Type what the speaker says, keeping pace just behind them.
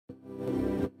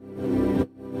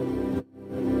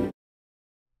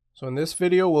So in this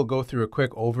video, we'll go through a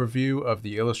quick overview of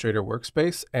the Illustrator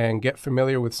workspace and get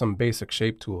familiar with some basic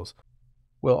shape tools.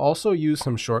 We'll also use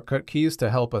some shortcut keys to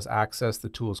help us access the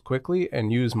tools quickly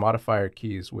and use modifier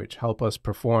keys, which help us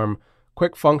perform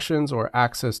quick functions or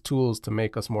access tools to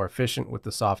make us more efficient with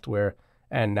the software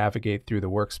and navigate through the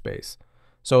workspace.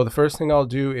 So the first thing I'll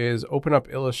do is open up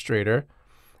Illustrator,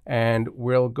 and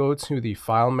we'll go to the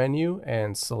File menu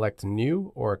and select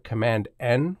New or Command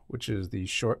N, which is the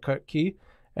shortcut key.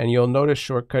 And you'll notice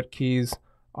shortcut keys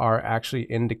are actually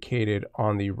indicated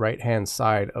on the right-hand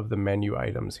side of the menu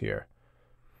items here.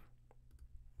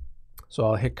 So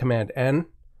I'll hit Command N,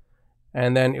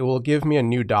 and then it will give me a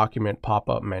new document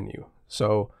pop-up menu.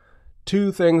 So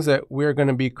two things that we're going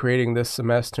to be creating this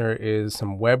semester is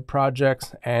some web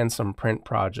projects and some print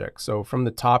projects. So from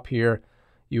the top here,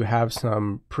 you have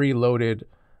some preloaded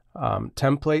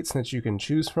templates that you can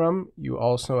choose from. You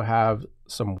also have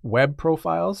some web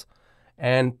profiles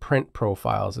and print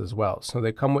profiles as well. So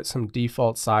they come with some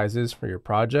default sizes for your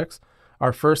projects.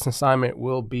 Our first assignment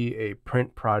will be a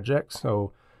print project,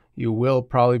 so you will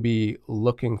probably be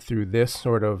looking through this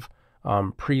sort of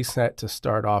preset to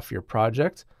start off your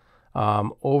project.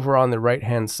 Over on the right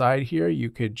hand side here,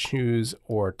 you could choose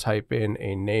or type in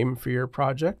a name for your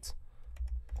project.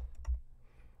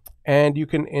 And you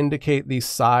can indicate the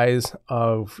size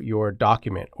of your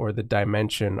document or the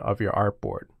dimension of your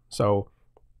artboard. So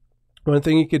one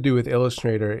thing you could do with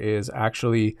Illustrator is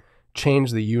actually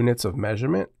change the units of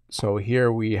measurement. So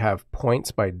here we have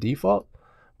points by default,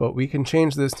 but we can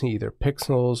change this to either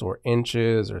pixels or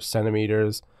inches or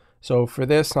centimeters. So for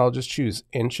this, I'll just choose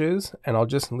inches, and I'll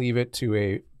just leave it to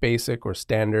a basic or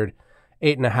standard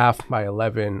 8.5 by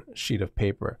 11 sheet of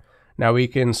paper. Now we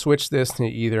can switch this to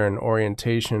either an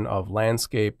orientation of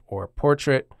landscape or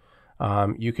portrait.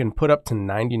 You can put up to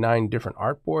 99 different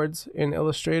artboards in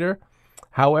Illustrator.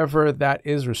 However, that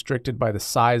is restricted by the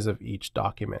size of each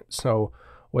document. So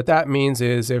what that means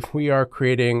is if we are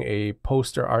creating a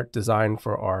poster art design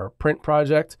for our print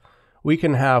project, we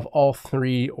can have all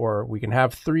three, or we can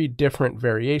have three different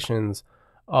variations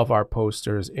of our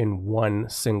posters in one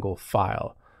single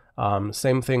file.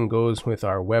 Same thing goes with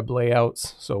our web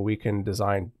layouts. So we can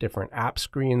design different app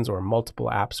screens or multiple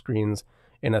app screens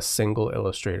in a single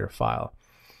Illustrator file.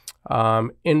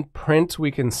 In print,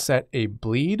 we can set a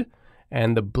bleed.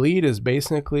 And the bleed is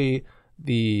basically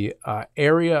the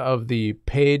area of the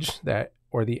page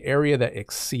or the area that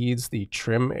exceeds the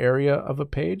trim area of a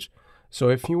page. So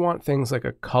if you want things like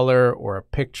a color or a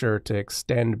picture to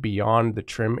extend beyond the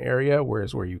trim area,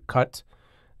 whereas where you cut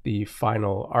the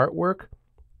final artwork,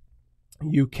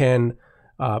 you can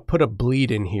put a bleed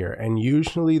in here. And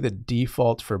usually the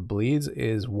default for bleeds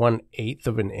is 1/8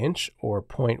 of an inch or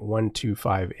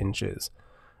 0.125 inches.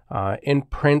 In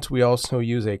print, we also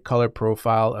use a color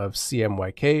profile of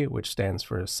CMYK, which stands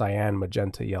for cyan,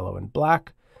 magenta, yellow, and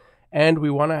black. And we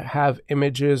want to have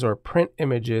images or print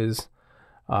images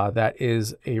that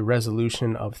is a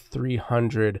resolution of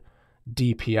 300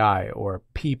 dpi or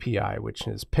ppi, which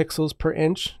is pixels per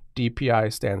inch.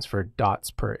 DPI stands for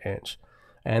dots per inch.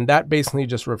 And that basically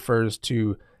just refers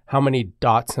to how many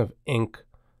dots of ink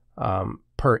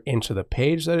per inch of the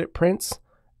page that it prints.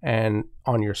 And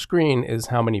on your screen is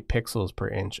how many pixels per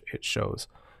inch it shows.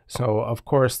 So of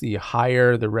course, the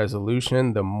higher the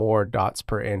resolution, the more dots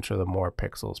per inch or the more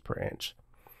pixels per inch.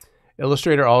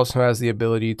 Illustrator also has the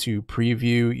ability to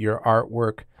preview your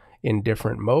artwork in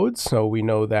different modes. So we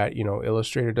know that,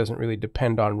 Illustrator doesn't really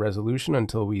depend on resolution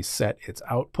until we set its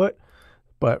output.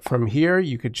 But from here,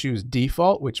 you could choose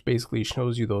default, which basically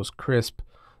shows you those crisp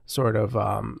sort of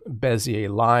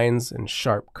Bezier lines and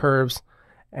sharp curves.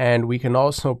 And we can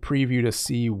also preview to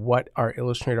see what our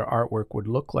Illustrator artwork would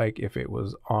look like if it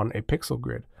was on a pixel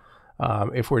grid.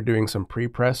 If we're doing some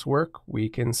pre-press work, we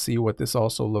can see what this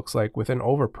also looks like with an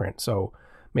overprint. So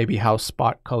maybe how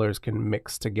spot colors can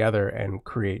mix together and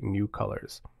create new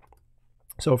colors.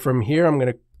 So from here, I'm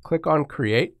going to click on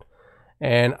Create,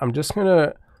 and I'm just going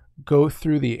to go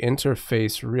through the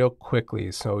interface real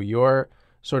quickly. So your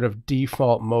sort of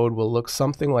default mode will look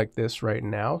something like this right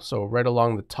now. So right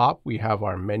along the top, we have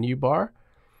our menu bar.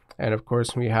 And of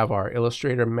course, we have our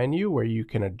Illustrator menu where you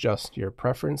can adjust your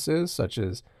preferences, such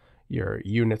as your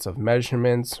units of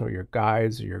measurements or your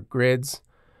guides or your grids.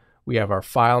 We have our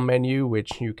file menu,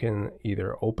 which you can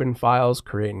either open files,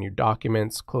 create new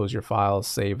documents, close your files,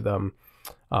 save them.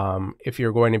 If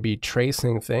you're going to be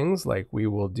tracing things like we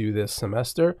will do this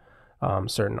semester,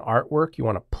 certain artwork, you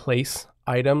want to place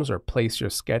items or place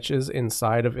your sketches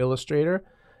inside of Illustrator,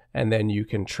 and then you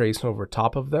can trace over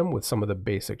top of them with some of the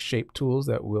basic shape tools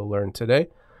that we'll learn today,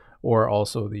 or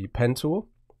also the pen tool.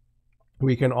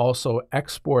 We can also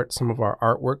export some of our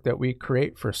artwork that we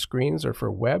create for screens or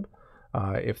for web,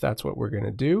 if that's what we're going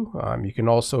to do. You can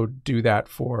also do that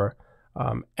for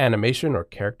animation or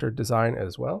character design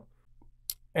as well.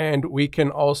 And we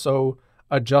can also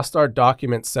adjust our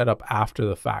document setup after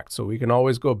the fact. So we can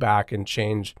always go back and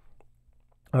change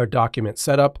our document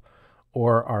setup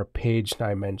or our page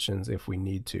dimensions if we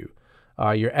need to.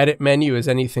 Your edit menu is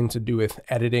anything to do with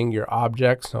editing your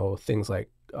objects. So things like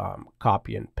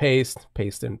copy and paste,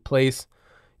 paste in place.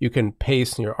 You can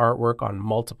paste your artwork on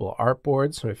multiple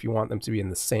artboards. So if you want them to be in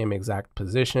the same exact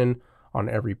position on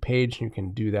every page, you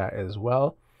can do that as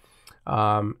well.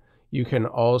 You can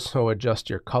also adjust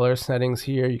your color settings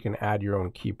here. You can add your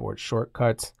own keyboard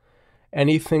shortcuts.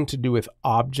 Anything to do with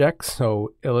objects.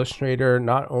 So Illustrator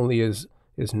not only is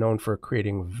known for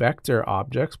creating vector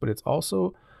objects, but it's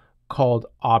also called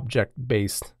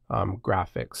object-based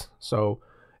graphics. So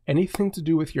anything to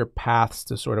do with your paths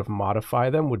to sort of modify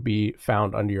them would be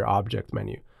found under your object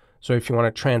menu. So if you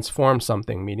want to transform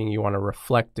something, meaning you want to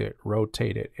reflect it,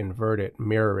 rotate it, invert it,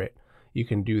 mirror it, you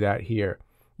can do that here.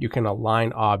 You can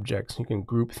align objects, you can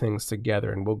group things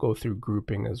together, and we'll go through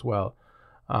grouping as well.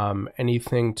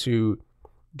 Anything to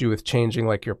do with changing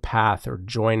like your path or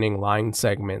joining line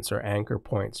segments or anchor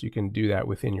points, you can do that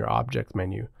within your object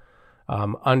menu.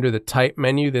 Under the type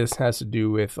menu, this has to do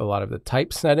with a lot of the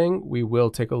type setting. We will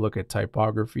take a look at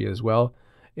typography as well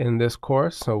in this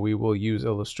course, so we will use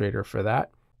Illustrator for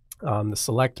that. The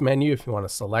select menu, if you want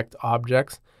to select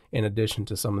objects in addition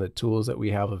to some of the tools that we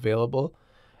have available.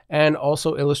 And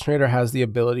also Illustrator has the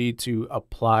ability to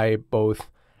apply both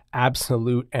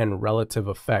absolute and relative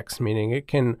effects, meaning it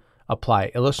can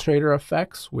apply Illustrator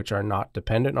effects, which are not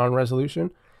dependent on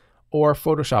resolution, or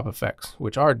Photoshop effects,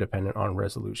 which are dependent on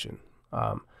resolution.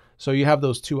 So you have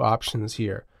those two options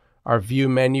here. Our view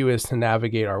menu is to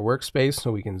navigate our workspace,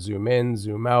 so we can zoom in,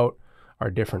 zoom out, our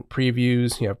different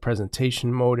previews. You have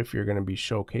presentation mode if you're going to be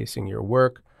showcasing your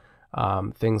work.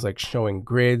 Things like showing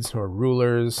grids or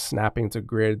rulers, snapping to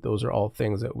grid, those are all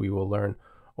things that we will learn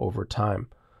over time.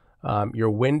 Your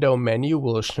window menu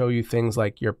will show you things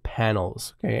like your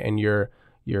panels, okay, and your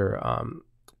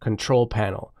control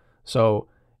panel. So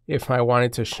if I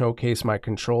wanted to showcase my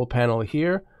control panel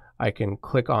here, I can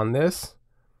click on this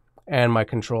and my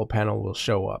control panel will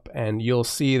show up. And you'll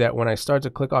see that when I start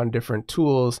to click on different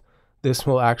tools, this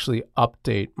will actually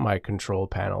update my control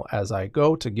panel as I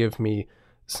go to give me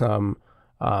some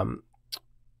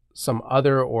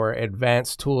other or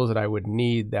advanced tools that I would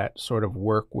need that sort of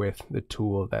work with the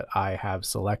tool that I have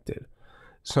selected.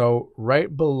 So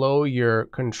right below your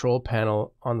control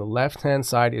panel on the left-hand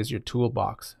side is your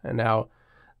toolbox. And now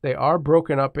they are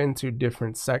broken up into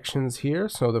different sections here.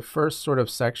 So the first sort of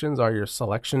sections are your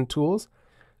selection tools.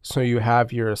 So you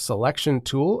have your selection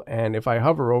tool, and if I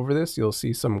hover over this, you'll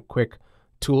see some quick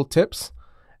tool tips,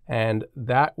 and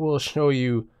that will show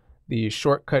you the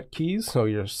shortcut keys. So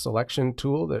your selection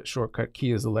tool, the shortcut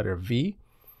key is the letter V,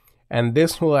 and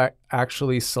this will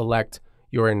actually select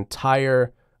your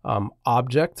entire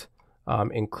object,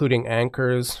 including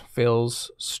anchors,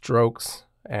 fills, strokes,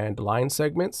 and line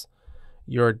segments.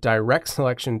 Your direct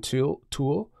selection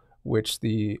tool, which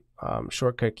the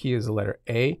shortcut key is the letter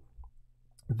A,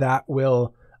 that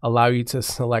will allow you to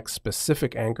select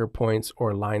specific anchor points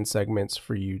or line segments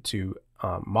for you to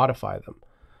modify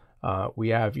them. We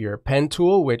have your pen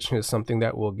tool, which is something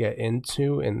that we'll get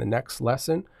into in the next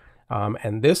lesson.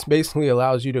 And this basically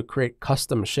allows you to create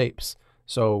custom shapes.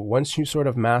 So once you sort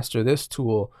of master this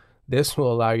tool, this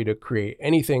will allow you to create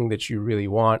anything that you really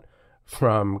want,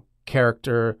 from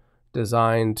character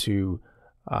design to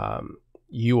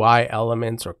UI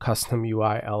elements or custom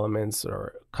UI elements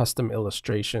or custom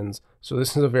illustrations. So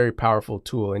this is a very powerful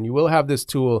tool, and you will have this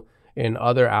tool in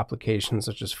other applications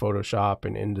such as Photoshop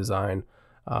and InDesign.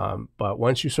 But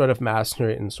once you sort of master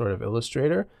it in sort of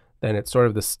Illustrator, then it's sort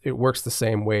of it works the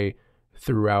same way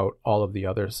throughout all of the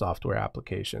other software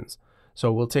applications.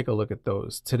 So we'll take a look at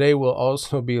those. Today we'll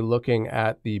also be looking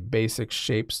at the basic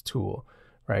shapes tool,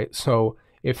 right? So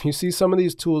if you see some of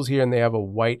these tools here and they have a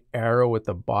white arrow at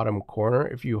the bottom corner,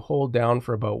 if you hold down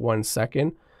for about 1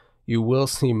 second, you will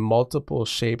see multiple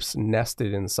shapes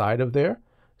nested inside of there.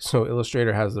 So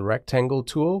Illustrator has the rectangle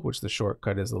tool, which the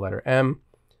shortcut is the letter M,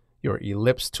 your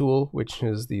ellipse tool, which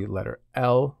is the letter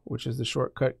L, which is the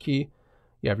shortcut key.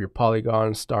 You have your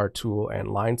polygon, star tool, and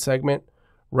line segment.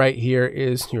 Right here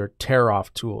is your tear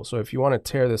off tool. So if you want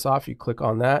to tear this off, you click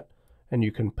on that and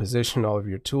you can position all of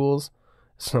your tools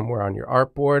somewhere on your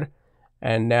artboard,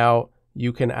 and now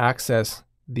you can access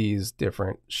these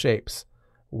different shapes.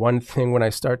 One thing when I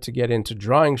start to get into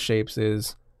drawing shapes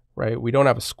is, right, we don't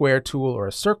have a square tool or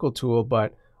a circle tool,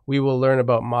 but we will learn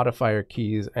about modifier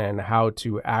keys and how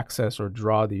to access or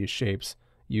draw these shapes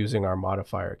using our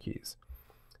modifier keys.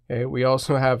 Okay, we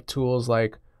also have tools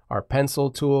like our pencil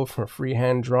tool for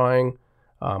freehand drawing,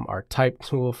 our type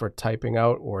tool for typing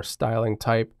out or styling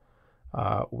type.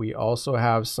 We also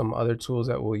have some other tools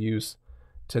that we'll use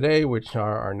today, which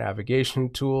are our navigation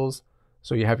tools.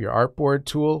 So you have your artboard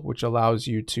tool, which allows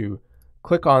you to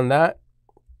click on that,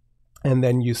 and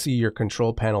then you see your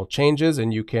control panel changes,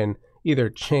 and you can either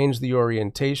change the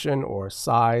orientation or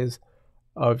size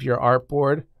of your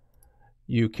artboard.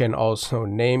 You can also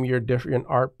name your different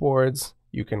artboards.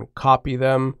 You can copy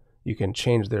them. You can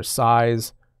change their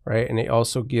size, right? And it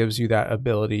also gives you that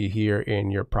ability here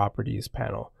in your properties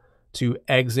panel. To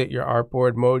exit your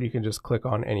artboard mode, you can just click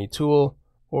on any tool,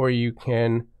 or you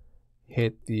can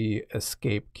hit the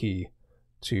escape key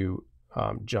to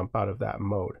jump out of that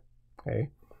mode. Okay.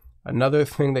 Another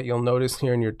thing that you'll notice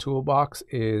here in your toolbox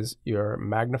is your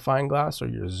magnifying glass or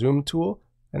your zoom tool,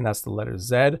 and that's the letter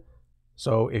Z.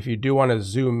 So if you do want to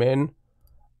zoom in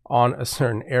on a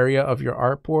certain area of your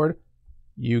artboard,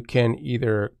 you can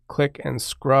either click and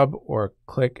scrub or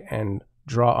click and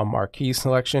draw a marquee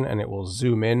selection, and it will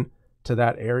zoom in to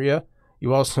that area.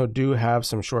 You also do have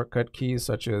some shortcut keys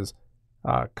such as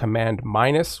Command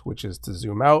minus, which is to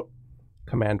zoom out,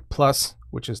 Command plus,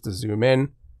 which is to zoom in,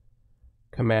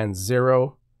 Command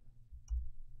 0,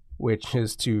 which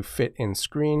is to fit in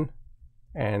screen,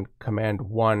 and Command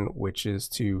 1, which is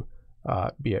to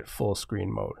be at full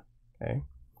screen mode. Okay.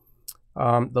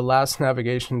 The last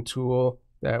navigation tool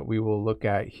that we will look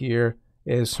at here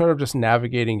is sort of just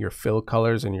navigating your fill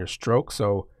colors and your stroke.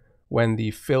 So when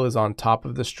the fill is on top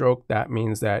of the stroke, that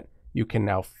means that you can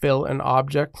now fill an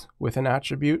object with an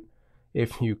attribute.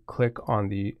 If you click on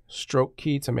the stroke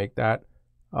key to make that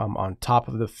on top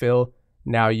of the fill,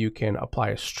 now you can apply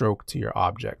a stroke to your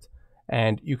object.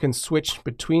 And you can switch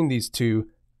between these two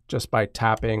just by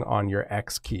tapping on your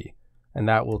X key, and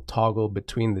that will toggle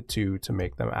between the two to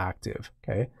make them active.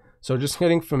 Okay, so just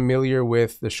getting familiar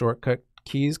with the shortcut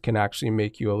keys can actually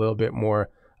make you a little bit more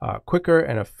quicker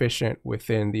and efficient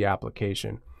within the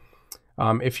application.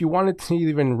 If you wanted to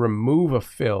even remove a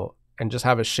fill and just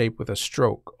have a shape with a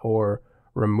stroke, or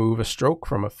remove a stroke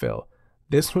from a fill,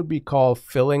 this would be called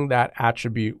filling that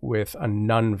attribute with a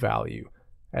none value.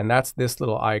 And that's this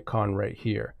little icon right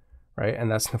here, right? And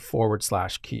that's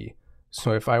the / key.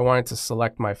 So if I wanted to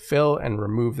select my fill and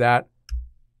remove that,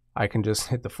 I can just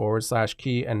hit the /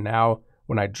 key. And now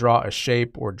when I draw a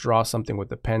shape or draw something with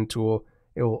the pen tool,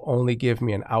 it will only give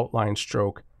me an outline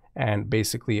stroke and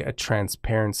basically a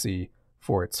transparency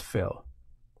for its fill.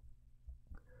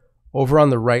 Over on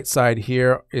the right side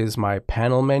here is my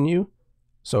panel menu.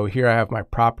 So here I have my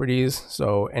properties.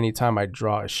 So anytime I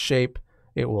draw a shape,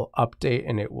 it will update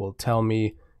and it will tell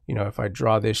me, you know, if I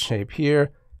draw this shape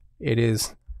here, it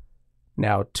is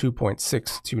now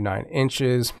 2.629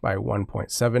 inches by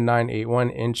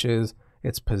 1.7981 inches.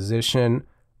 Its position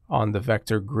on the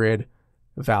vector grid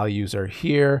values are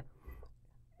here.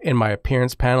 In my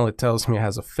appearance panel, it tells me it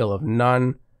has a fill of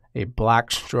none, a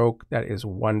black stroke that is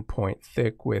 1 point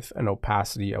thick with an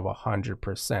opacity of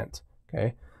 100%.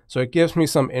 Okay, so it gives me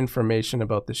some information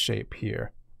about the shape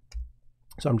here.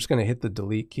 So I'm just going to hit the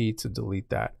delete key to delete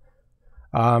that.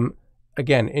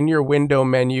 Again, in your window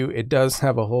menu, it does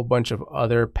have a whole bunch of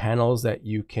other panels that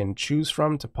you can choose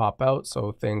from to pop out.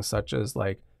 So things such as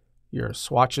like your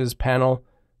swatches panel,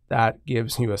 that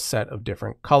gives you a set of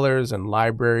different colors and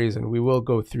libraries, and we will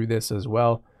go through this as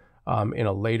well in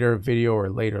a later video or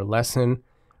later lesson,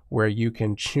 where you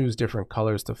can choose different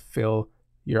colors to fill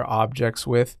your objects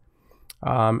with.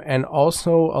 And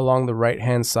also along the right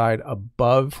hand side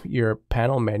above your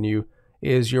panel menu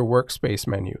is your workspace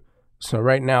menu. So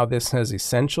right now this has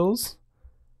Essentials.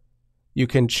 You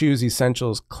can choose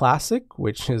Essentials Classic,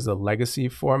 which is a legacy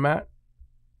format.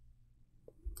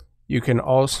 You can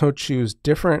also choose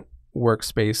different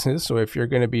workspaces. So if you're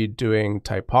going to be doing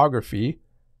typography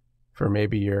for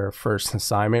maybe your first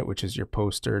assignment, which is your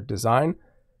poster design,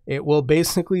 it will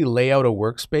basically lay out a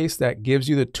workspace that gives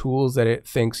you the tools that it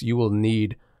thinks you will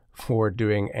need for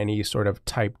doing any sort of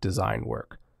type design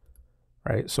work,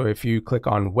 right? So if you click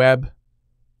on web,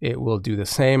 it will do the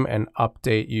same and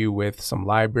update you with some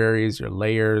libraries, your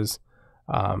layers,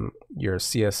 your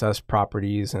CSS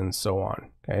properties, and so on.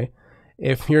 Okay.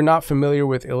 If you're not familiar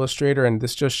with Illustrator and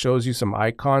this just shows you some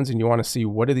icons and you want to see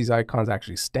what do these icons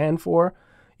actually stand for,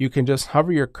 you can just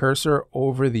hover your cursor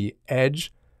over the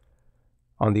edge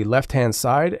on the left-hand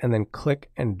side and then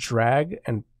click and drag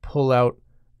and pull out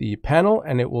the panel,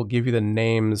 and it will give you the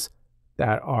names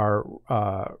that are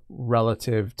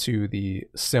relative to the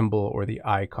symbol or the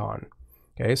icon.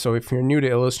 Okay, so if you're new to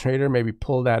Illustrator, maybe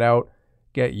pull that out,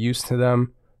 get used to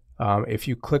them. If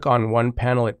you click on one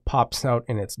panel, it pops out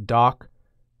in its dock,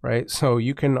 right? So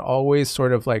you can always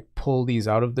sort of like pull these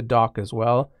out of the dock as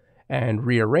well and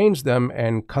rearrange them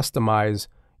and customize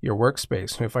your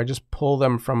workspace. So if I just pull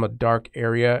them from a dark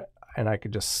area and I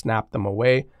could just snap them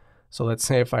away. So let's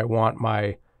say if I want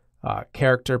my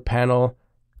character panel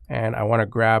and I want to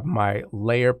grab my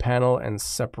layer panel and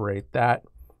separate that,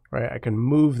 right? I can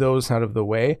move those out of the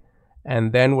way.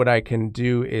 And then what I can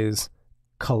do is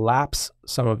collapse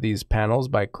some of these panels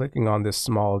by clicking on this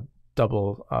small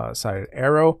double-sided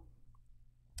arrow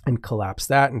and collapse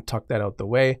that and tuck that out the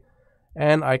way.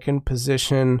 And I can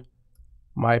position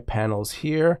my panels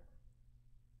here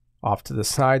off to the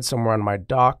side somewhere on my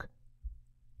dock.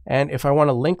 And if I want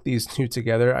to link these two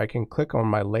together, I can click on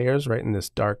my layers right in this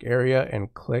dark area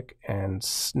and click and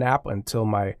snap until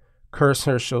my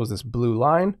cursor shows this blue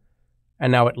line.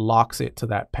 And now it locks it to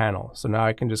that panel. So now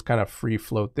I can just kind of free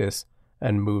float this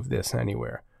and move this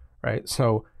anywhere, right?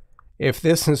 So if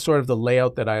this is sort of the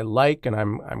layout that I like and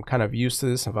I'm kind of used to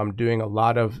this, if I'm doing a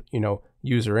lot of,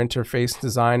 user interface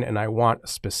design and I want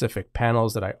specific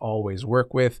panels that I always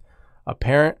work with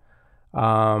apparent,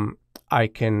 I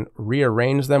can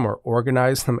rearrange them or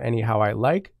organize them anyhow I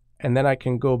like. And then I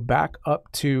can go back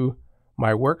up to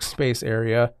my workspace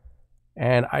area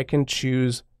and I can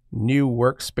choose new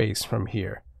workspace from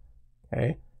here,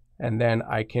 okay? And then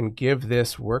I can give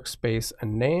this workspace a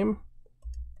name.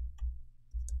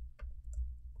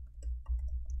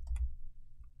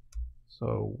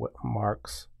 So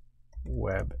Mark's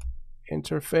web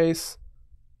interface,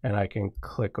 and I can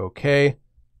click OK.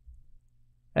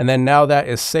 And then now that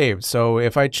is saved. So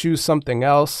if I choose something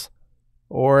else,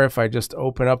 or if I just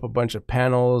open up a bunch of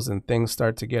panels and things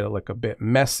start to get like a bit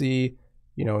messy,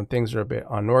 and things are a bit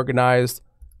unorganized,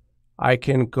 I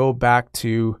can go back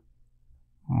to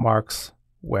Mark's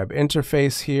web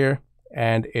interface here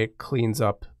and it cleans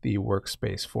up the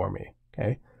workspace for me.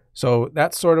 Okay, so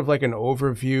that's sort of like an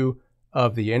overview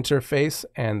of the interface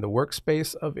and the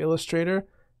workspace of Illustrator.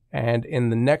 And in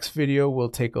the next video, we'll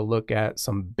take a look at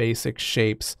some basic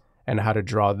shapes and how to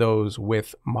draw those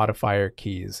with modifier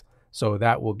keys. So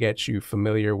that will get you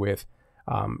familiar with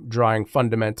drawing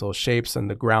fundamental shapes and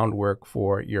the groundwork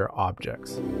for your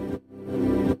objects.